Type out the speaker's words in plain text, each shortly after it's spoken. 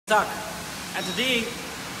stuck. And today,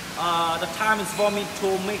 the time is for me to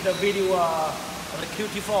make the video of the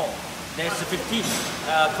QT4. There's 15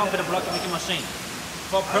 concrete block making machine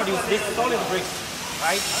for produce this solid bricks,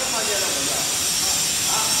 right?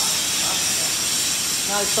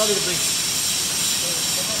 Now it's solid bricks.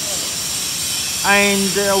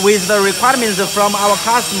 And with the requirements from our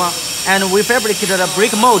customer, and we fabricated a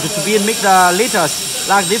brick mold to be make the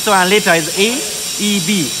letters like this one. Letter is A, E,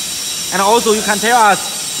 B, and also you can tell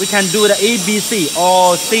us we can do the A, B, C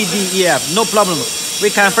or C, D, E, F. No problem. We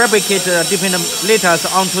can fabricate different letters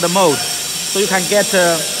onto the mold, so you can get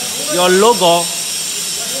your logo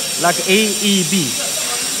like A, E, B.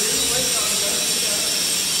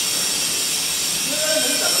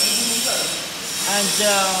 And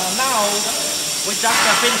now we just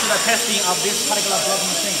finished the testing of this particular block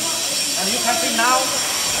machine. And you can see now,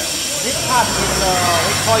 this part is,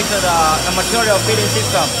 we call it the material feeding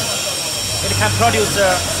system. It can produce,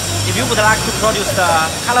 if you would like to produce the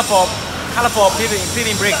colorful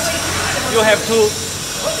paving bricks, you have to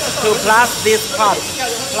plus this part,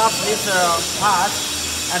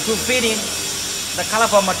 and to feed in the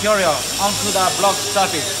colorful material onto the block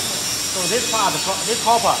surface. So this part, this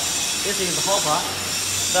hopper, this is the hopper.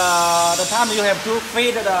 The time you have to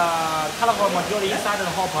feed the colorful material inside the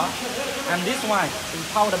hopper, and this one is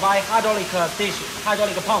powered by hydraulic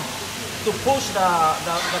pump to push the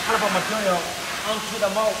colorful material onto the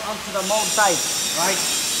mold side, right?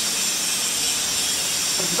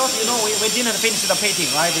 Because you know we didn't finish the painting,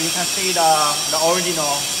 right? You can see the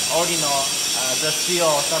original the steel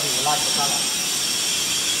surface like the color.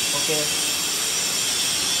 Okay.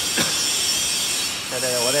 对对，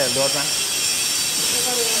我得留着。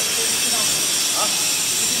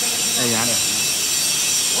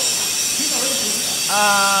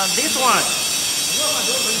 this one,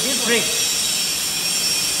 this brick.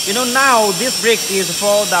 You know now this brick is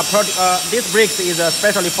for the this brick is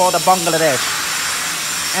especially for the Bangladesh.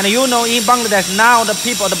 And you know in Bangladesh now the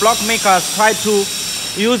block makers try to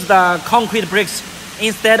use the concrete bricks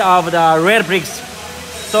instead of the red bricks.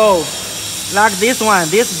 So like this one,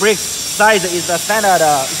 this brick size is the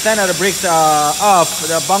standard bricks of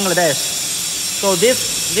the Bangladesh. So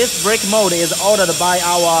this brick mold is ordered by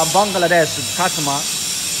our Bangladesh customer.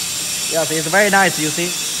 Yes, it's very nice. You see,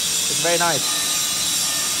 it's very nice.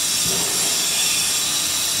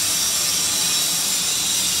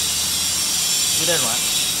 You did right.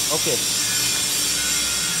 Okay.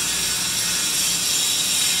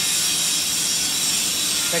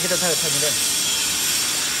 Take it. You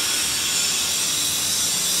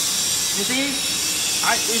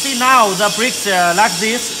see now the bricks like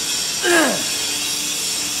this.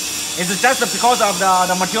 It's just because of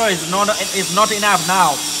the material is not enough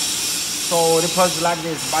now, so the process like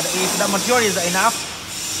this. But if the material is enough,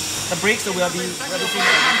 the bricks will be ready.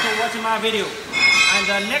 Thanks for watching my video. And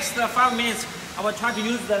the next 5 minutes, I will try to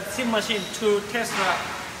use the same machine to test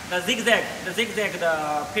the zigzag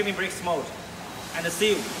paving bricks mold. And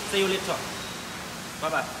see you later. Bye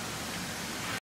bye.